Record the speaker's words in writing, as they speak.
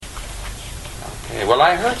Well,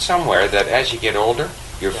 I heard somewhere that as you get older,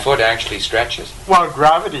 your foot actually stretches. Well,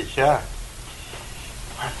 gravity, yeah.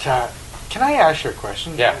 But can I ask you a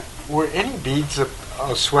question? Yeah. Were any beads of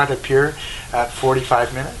sweat appear at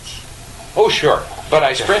 45 minutes? Oh, sure. But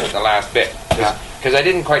I sprinted the last bit because I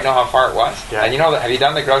didn't quite know how far it was. Yeah. And you know, have you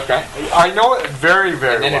done the grouse grind? I know it very,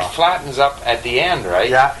 very And then well. it flattens up at the end, right?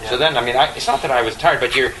 Yeah. So then, I mean, it's not that I was tired,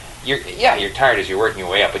 but you're tired as you're working your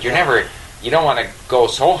way up, but you're never. You don't want to go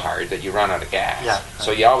so hard that you run out of gas. Yeah.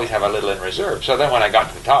 So you always have a little in reserve. So then when I got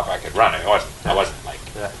to the top, I could run. I wasn't like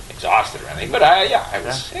exhausted or anything. But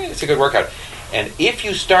it's a good workout. And if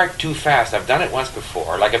you start too fast, I've done it once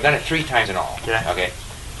before. Like I've done it 3 times in all. Yeah. Okay.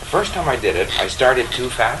 The first time I did it, I started too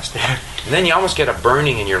fast, and then you almost get a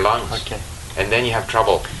burning in your lungs. Okay. And then you have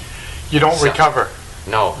trouble. You don't recover.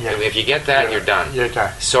 No. Yeah. If you get that, you're done. You're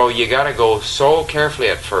done. So you got to go so carefully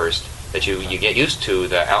at first that you get used to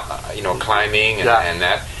the climbing and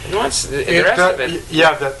that. And once the rest of it,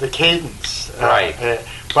 the cadence. Right.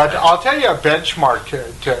 But I'll tell you a benchmark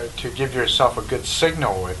to give yourself a good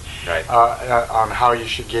signal with. Right. On how you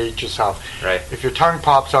should gauge yourself. Right. If your tongue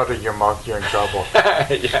pops out of your mouth, you're in trouble.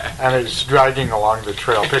 Yeah. And it's dragging along the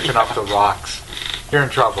trail, picking up the rocks. You're in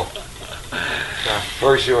trouble. Yeah.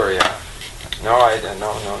 For sure, yeah. No,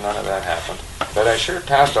 none of that happened. But I sure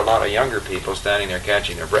passed a lot of younger people standing there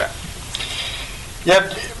catching their breath.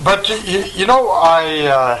 Yeah, but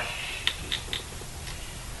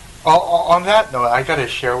on that note, I got to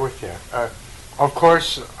share with you. Of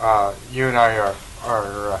course, you and I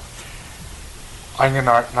are I'm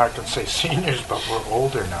not going to say seniors, but we're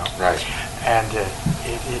older now. Right. And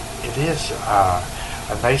it is a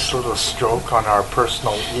nice little stroke on our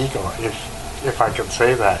personal ego, if I can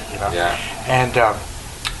say that, Yeah. And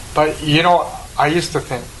but I used to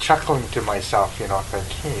think, chuckling to myself, think,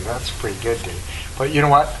 hey, that's pretty good, Dave. But you know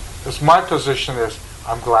what? As my position is,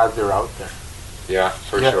 I'm glad they're out there. Yeah,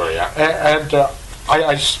 for sure, yeah. And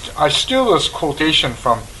I steal this quotation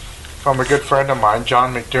from a good friend of mine,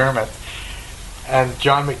 John McDermott. And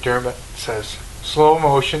John McDermott says, slow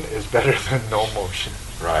motion is better than no motion.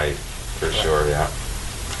 Right, for sure, yeah.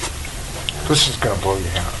 This is going to blow your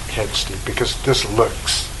head, Steve, because this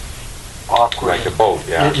looks awkward. Like a boat,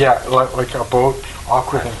 yeah. Yeah, like a boat,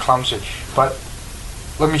 awkward and clumsy. But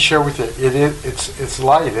let me share with you, it's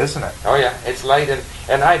light, isn't it? Oh yeah, it's light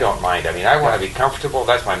and I don't mind. I mean, I want to be comfortable.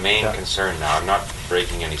 That's my main concern now. I'm not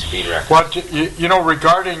breaking any speed records. Well,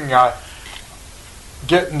 regarding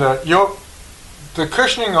getting the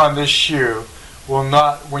cushioning on this shoe will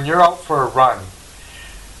not, when you're out for a run,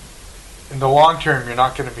 in the long term, you're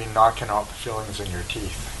not going to be knocking out the fillings in your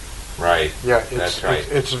teeth. Right. Yeah, that's right.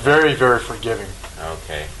 It's very, very forgiving.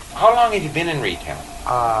 Okay. How long have you been in retail?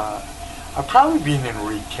 I've probably been in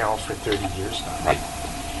retail for 30 years now. Right.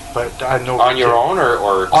 But I know on your own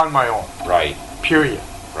or on my own. Right. Period.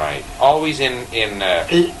 Right. Always in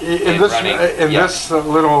this running. This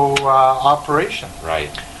little operation. Right.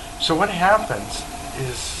 So what happens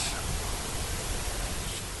is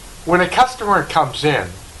when a customer comes in.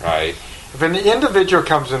 Right. If an individual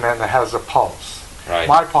comes in and has a pulse. Right.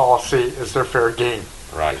 My policy is they're fair game.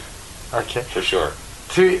 Right. Okay. For sure.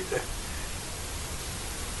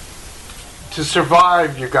 To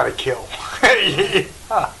survive, you got to kill. Right.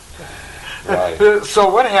 So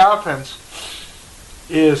what happens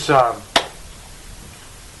is I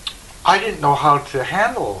didn't know how to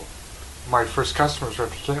handle my first customers.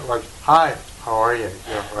 Like, hi, how are you?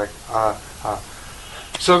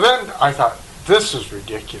 So then I thought, this is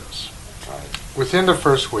ridiculous. Right. Within the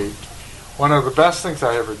first week, one of the best things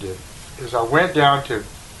I ever did is I went down to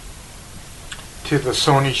the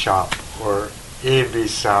Sony shop or A&B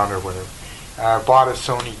Sound or whatever. And I bought a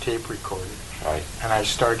Sony tape recorder. Right. And I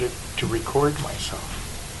started to record myself.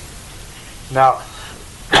 Now,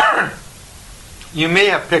 you may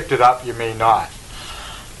have picked it up, you may not.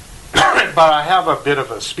 But I have a bit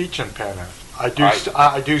of a speech impediment. I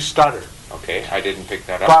do stutter. Okay, I didn't pick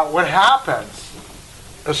that up. But what happens,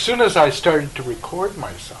 as soon as I started to record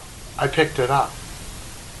myself, I picked it up.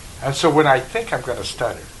 And so when I think I'm going to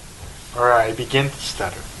stutter, or I begin to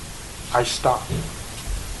stutter, I stop.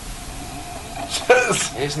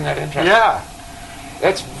 Isn't that interesting? Yeah.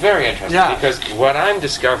 That's very interesting because what I'm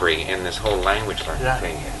discovering in this whole language learning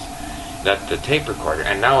thing is that the tape recorder,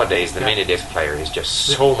 and nowadays the mini disc player is just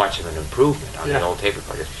so much of an improvement on the old tape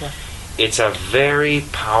recorder. Yeah. It's a very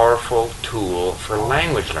powerful tool for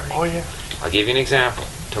language learning. Oh, yeah. I'll give you an example.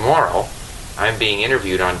 Tomorrow, I'm being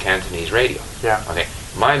interviewed on Cantonese radio. Yeah. Okay.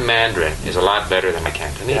 My Mandarin is a lot better than my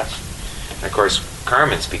Cantonese. Yeah. And of course,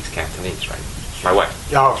 Carmen speaks Cantonese, right? My wife.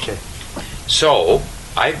 Yeah, okay. So,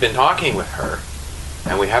 I've been talking with her,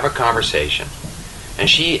 and we have a conversation, And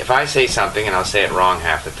if I say something and I'll say it wrong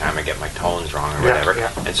half the time, I get my tones wrong or whatever,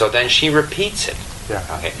 and so then she repeats it.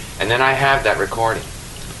 Okay, and then I have that recording.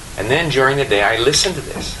 And then during the day I listen to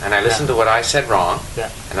this, and I listen to what I said wrong,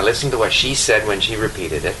 and I listen to what she said when she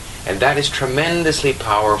repeated it, and that is tremendously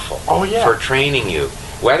powerful for training you.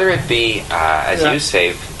 Whether it be, as you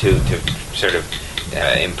say, to sort of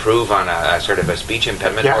improve on a sort of a speech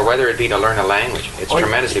impediment, or whether it be to learn a language, it's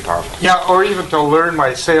tremendously powerful. Yeah, or even to learn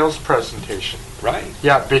my sales presentation. Right.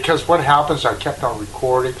 Yeah, because what happens, I kept on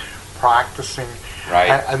recording, practicing,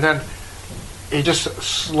 and then it just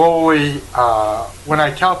slowly, when I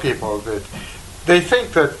tell people that, they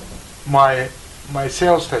think that my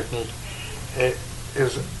sales technique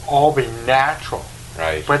is all being natural.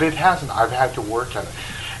 Right. But it hasn't. I've had to work at it.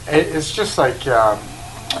 It's just like,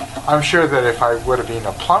 I'm sure that if I would have been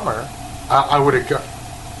a plumber, I would have got,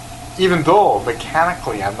 even though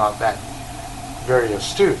mechanically I'm not that very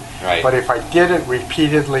astute, but if I did it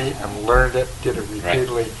repeatedly and learned it, did it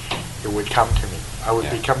repeatedly, it would come to me. I would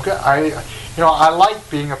become good. I like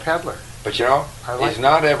being a peddler. But it's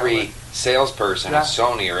not every salesperson at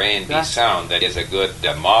Sony or A&B Sound that is a good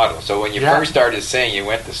model. So when you first started saying you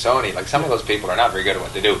went to Sony, like some of those people are not very good at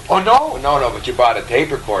what they do. Oh no, no, but you bought a tape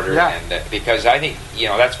recorder, and because I think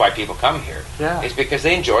that's why people come here. It's because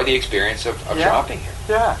they enjoy the experience of shopping here.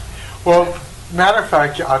 Yeah. Well, matter of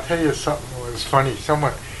fact, I'll tell you something that was funny.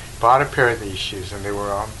 Someone bought a pair of these shoes, and they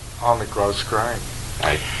were on the gross grind.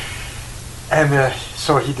 Right. And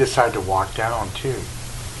so he decided to walk down too.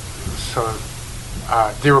 So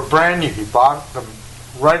they were brand new. He bought them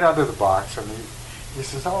right out of the box, and he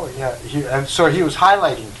says, "Oh yeah." And so he was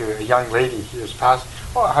highlighting to a young lady he was passing.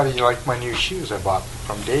 "Oh, how do you like my new shoes I bought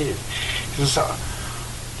from Dave?" He says,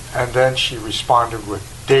 and then she responded with,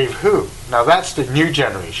 "Dave who?" Now that's the new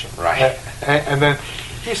generation, right? And then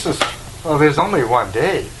he says, "Well, there's only one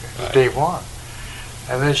Dave, Dave Wong."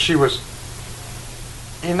 And then she was,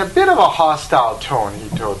 in a bit of a hostile tone, he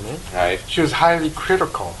told me. Right. She was highly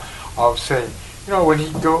critical of saying,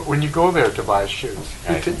 when you go there to buy shoes,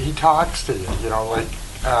 he talks to you,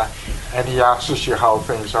 and he asks you how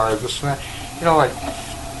things are, this and that.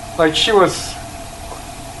 Like she was,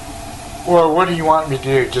 well, what do you want me to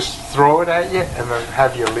do? Just throw it at you and then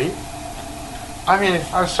have you leave? I mean,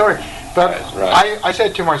 I'm sorry, but I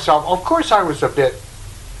said to myself, of course I was a bit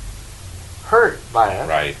hurt by it.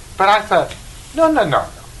 Right. But I thought, no.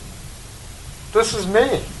 This is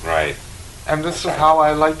me. Right. And this is how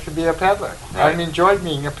I like to be a peddler. Right. I enjoy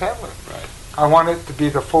being a peddler. Right. I want it to be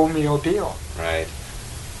the full meal deal. Right.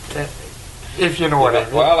 If you know what I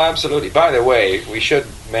mean. Well, absolutely. By the way, we should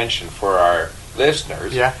mention for our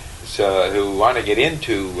listeners who want to get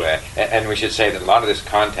into, and we should say that a lot of this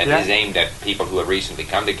content is aimed at people who have recently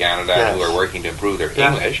come to Canada and who are working to improve their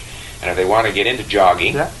English. And if they want to get into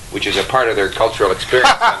jogging, which is a part of their cultural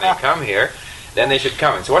experience when they come here, then they should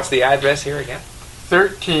come. And so what's the address here again?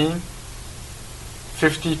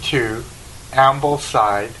 1352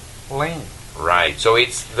 Ambleside Lane. Right. So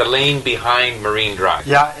it's the lane behind Marine Drive.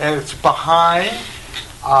 Yeah, and it's behind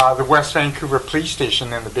the West Vancouver Police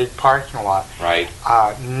Station in the big parking lot. Right.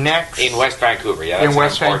 Next. In West Vancouver, yeah. In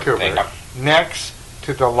West Vancouver. Next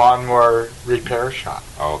to the lawnmower repair shop.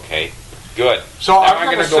 Okay. Good. So now I'm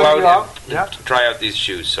going to go out and try out these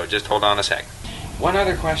shoes, so just hold on a sec. One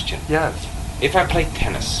other question. Yes. If I play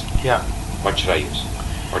tennis, what should I use?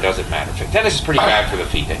 Or does it matter? Tennis is pretty bad for the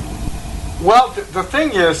feet, Well, the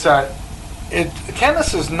thing is that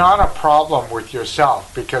tennis is not a problem with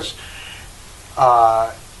yourself because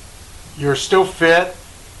you're still fit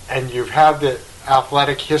and you've had the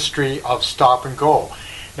athletic history of stop and go.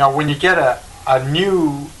 Now, when you get a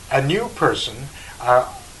new person,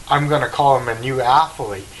 I'm going to call him a new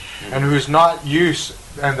athlete, and who's not used,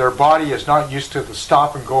 and their body is not used to the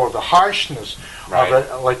stop and go, the harshness of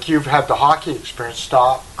it, like you've had the hockey experience,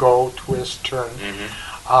 stop, go, twist, turn.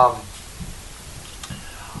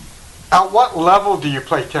 At what level do you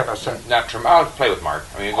play tennis at? I'll play with Mark.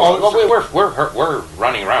 I mean, we're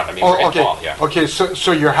running around. I mean, we're okay. ball, Okay,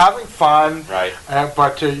 so you're having fun, right?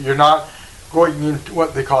 But you're not going into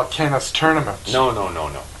what they call tennis tournaments. No.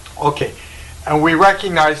 Okay. And we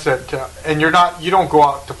recognize that, and you don't go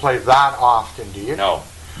out to play that often, do you? No.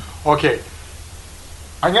 Okay.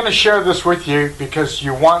 I'm going to share this with you because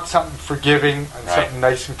you want something forgiving and something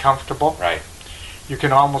nice and comfortable. Right. You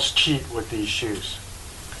can almost cheat with these shoes.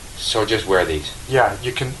 So just wear these. Yeah,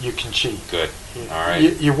 you can cheat. Good. All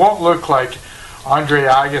right. You won't look like Andre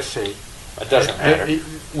Agassi. It doesn't matter.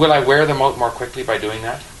 Will I wear them out more quickly by doing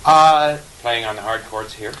that? Playing on the hard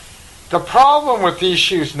courts here? The problem with these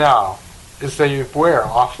shoes now is they wear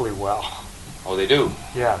awfully well. Oh, they do?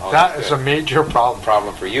 Yeah, that is a major problem.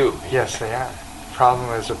 Problem for you. Yes, they are. problem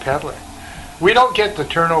as a peddler. We don't get the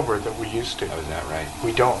turnover that we used to. Oh, is that right?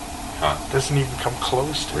 We don't. Huh. Doesn't even come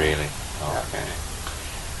close to it. Really? Okay.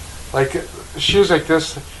 Like shoes like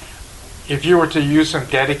this, if you were to use them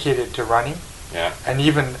dedicated to running, and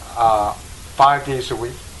even 5 days a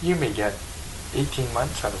week, you may get 18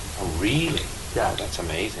 months out of them. Oh, really? Yeah. Oh, that's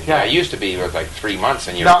amazing. Yeah. It used to be like 3 months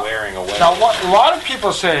and you're wearing away. Now, a lot of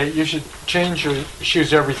people say you should change your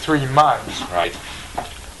shoes every 3 months. Right.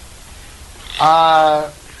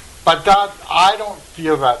 But that, I don't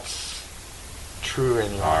feel that's true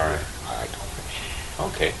anymore. All right. I don't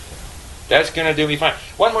think. Okay. That's going to do me fine.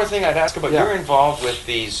 One more thing I'd ask about. You're involved with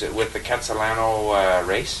with the Catalano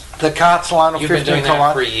race? The Catalano 15 You've been doing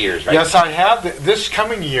that for years, right? Yes, I have. This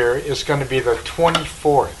coming year is going to be the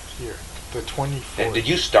 24th year. The 24th. And did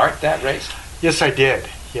you start that race? Yes, I did.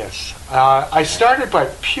 Yes. I started by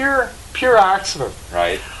pure accident.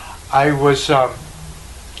 Right. I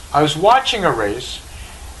was watching a race,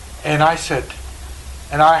 and I said,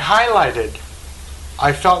 and I highlighted,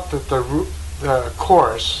 I felt that the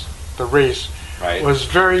course, the race, was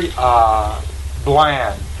very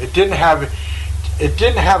bland. It didn't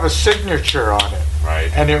have a signature on it,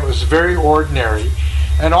 and it was very ordinary.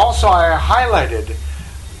 And also, I highlighted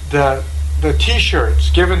the T-shirts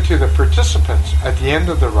given to the participants at the end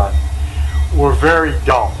of the run were very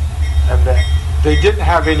dull, and they didn't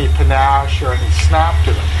have any panache or any snap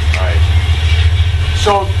to them. Right.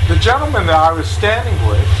 So the gentleman that I was standing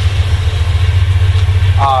with,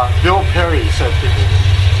 Bill Perry, said to me,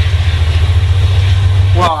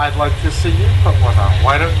 "Well, I'd like to see you put one on.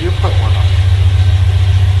 Why don't you put one on?"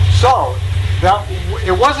 So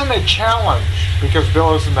it wasn't a challenge because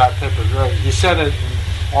Bill isn't that type of guy. He said it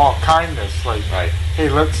in all kindness, like, "Hey,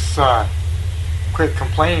 let's quit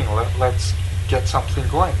complaining. Let's get something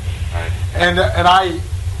going." Right. And I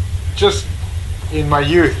just, in my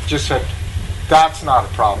youth, just said, "That's not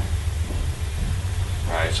a problem."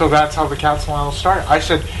 Right. So that's how the Catalano started. I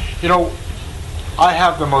said, I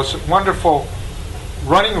have the most wonderful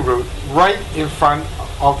running route right in front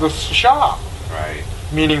of the shop,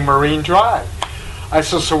 meaning Marine Drive. I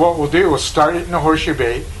said, so what we'll do, we'll start it in the Horseshoe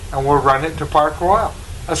Bay and we'll run it to Park Royal.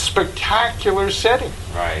 A spectacular setting.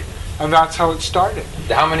 Right. And that's how it started.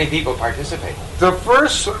 How many people participate? The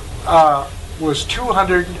first was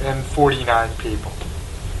 249 people.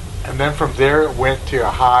 And then from there it went to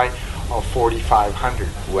a high of 4,500.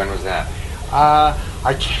 When was that?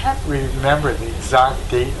 I can't remember the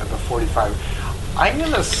exact date of the 45. I'm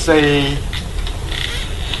going to say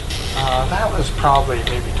that was probably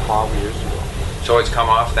maybe 12 years ago. So it's come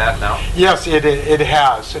off that now? Yes, it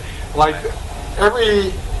has. Like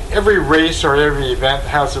every race or every event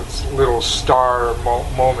has its little star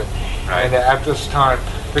moment. Right. And at this time,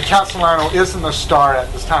 the Catalano isn't a star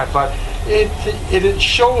at this time, but it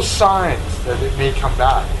shows signs that it may come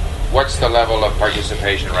back. What's the level of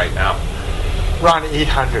participation right now? Around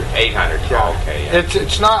 800. 800. Yeah. Oh, okay. Yeah.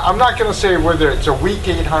 It's not. I'm not going to say whether it's a weak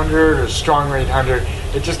 800 or stronger 800.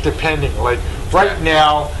 It's just depending. Like right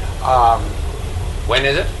now. When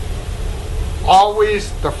is it?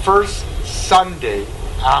 Always the first Sunday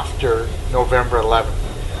after November 11th.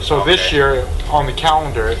 So this year on the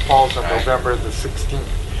calendar it falls on November the 16th,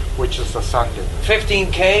 which is the Sunday.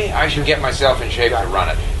 15K? I should get myself in shape to run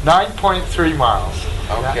it. 9.3 miles.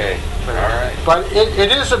 Okay. All right. But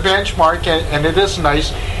it is a benchmark and it is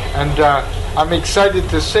nice. And I'm excited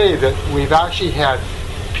to say that we've actually had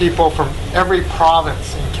people from every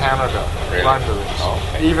province in Canada run the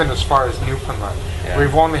race, even as far as Newfoundland. Yeah.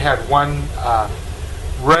 We've only had one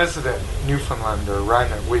resident Newfoundlander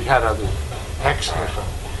run it. We've had other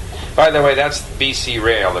ex-Newfoundland. By the way, that's BC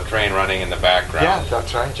Rail, the train running in the background. Yeah,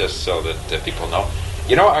 that's right. Just so that people know.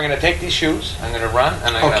 You know, I'm going to take these shoes, I'm going to run,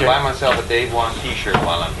 and I'm going to buy myself a Dave Wong t-shirt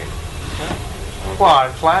while I'm here. Okay. Well,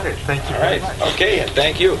 I'm flattered. Thank you very much. Okay, and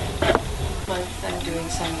thank you. Month I'm doing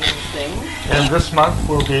some little thing. And this month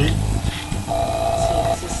will be?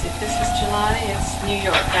 If this is July, it's New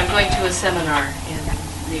York. I'm going to a seminar in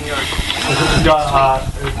New York.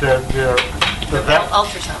 The vet?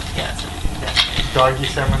 Ultrasound, yes. Doggy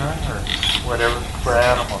seminar or whatever for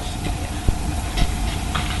animals.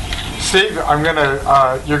 Steve,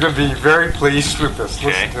 you're gonna be very pleased with this. Okay.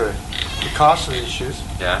 Listen to the cost of these shoes.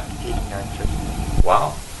 Yeah. $89.50.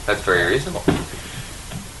 Wow, that's very reasonable.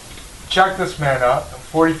 Check this man out.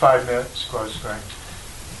 45 minutes gross strength.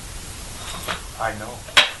 I know.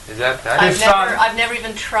 Is that I've never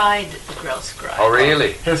even tried the gross grind. Oh,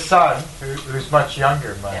 really? His son, who's much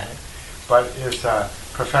younger than mine, but is a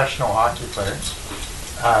professional hockey player,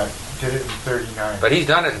 did it in 39. But he's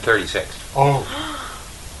done it in 36. Oh.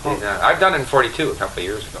 I've done it in 42 a couple of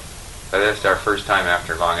years ago. But that's our first time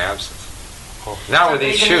after long absence. Now with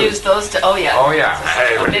these You can use shoes. those to. Oh yeah. Oh yeah. Just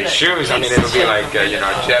Hey, a with minute. these shoes, I mean, Takes it'll be just like a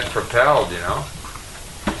minute. jet propelled. You know.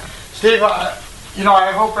 Steve,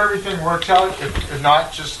 I hope everything works out. If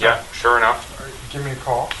not, just Yeah. Sure enough. give me a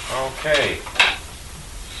call. Okay.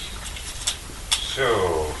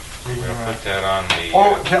 So we'll put that on the.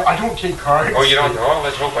 Oh, yeah, I don't take cards. Oh, you don't? Oh,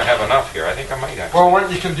 let's hope I have enough here. I think I might actually. Well,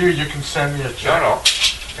 what you can do, you can send me a check. No.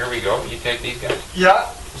 Here we go. You take these guys. Yeah.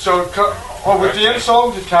 So, with the Okay.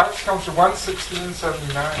 insult, the tax comes to You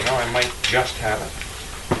 $116.79. know, I might just have it.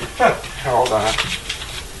 Hold on.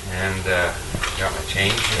 And got my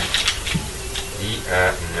change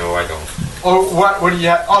here. No, I don't. Oh, what do you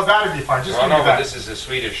have? Oh, that'd be fine. Just Oh give me no, but that. this is a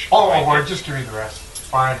Swedish. Oh, coin. well, just give me the rest.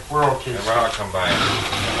 Fine. We're okay. And I'll come by.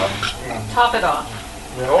 Top it off.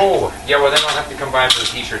 Oh, yeah. Well, then I'll have to come by for the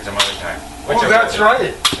T-shirt some other time. Oh, that's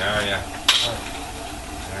right. Oh yeah.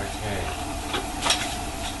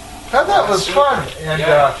 Okay. That was fun. And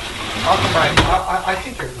Yeah. I'll come by. I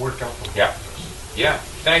think it worked out. Yeah. Yeah.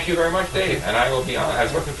 Thank you very much, Dave. And I will be on. I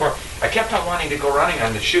was looking for. I kept on wanting to go running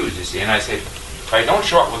on the shoes, you see, and I said, if I don't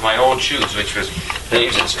show up with my old shoes, which was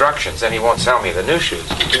Dave's instructions, then he won't sell me the new shoes.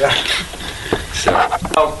 Yeah.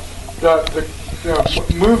 So.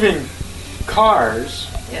 The moving cars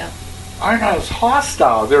Yeah. aren't as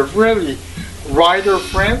hostile. They're really rider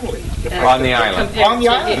friendly. On the island. On the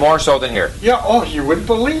island. More so than here. Yeah, oh, you wouldn't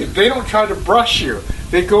believe. They don't try to brush you.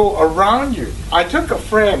 They go around you. I took a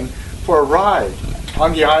friend for a ride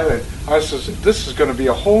on the island. I said, this is going to be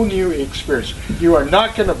a whole new experience. You are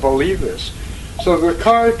not going to believe this. So the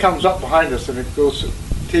car comes up behind us and it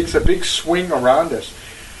takes a big swing around us.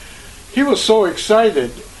 He was so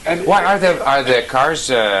excited. And Why are the cars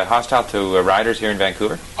hostile to riders here in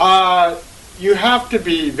Vancouver? You have to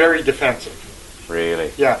be very defensive.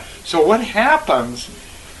 Really? Yeah. So what happens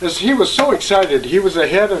is he was so excited. He was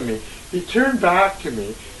ahead of me. He turned back to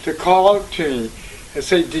me to call out to me and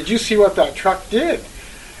say, did you see what that truck did?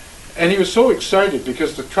 And he was so excited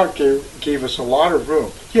because the truck gave us a lot of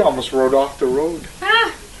room. He almost rode off the road.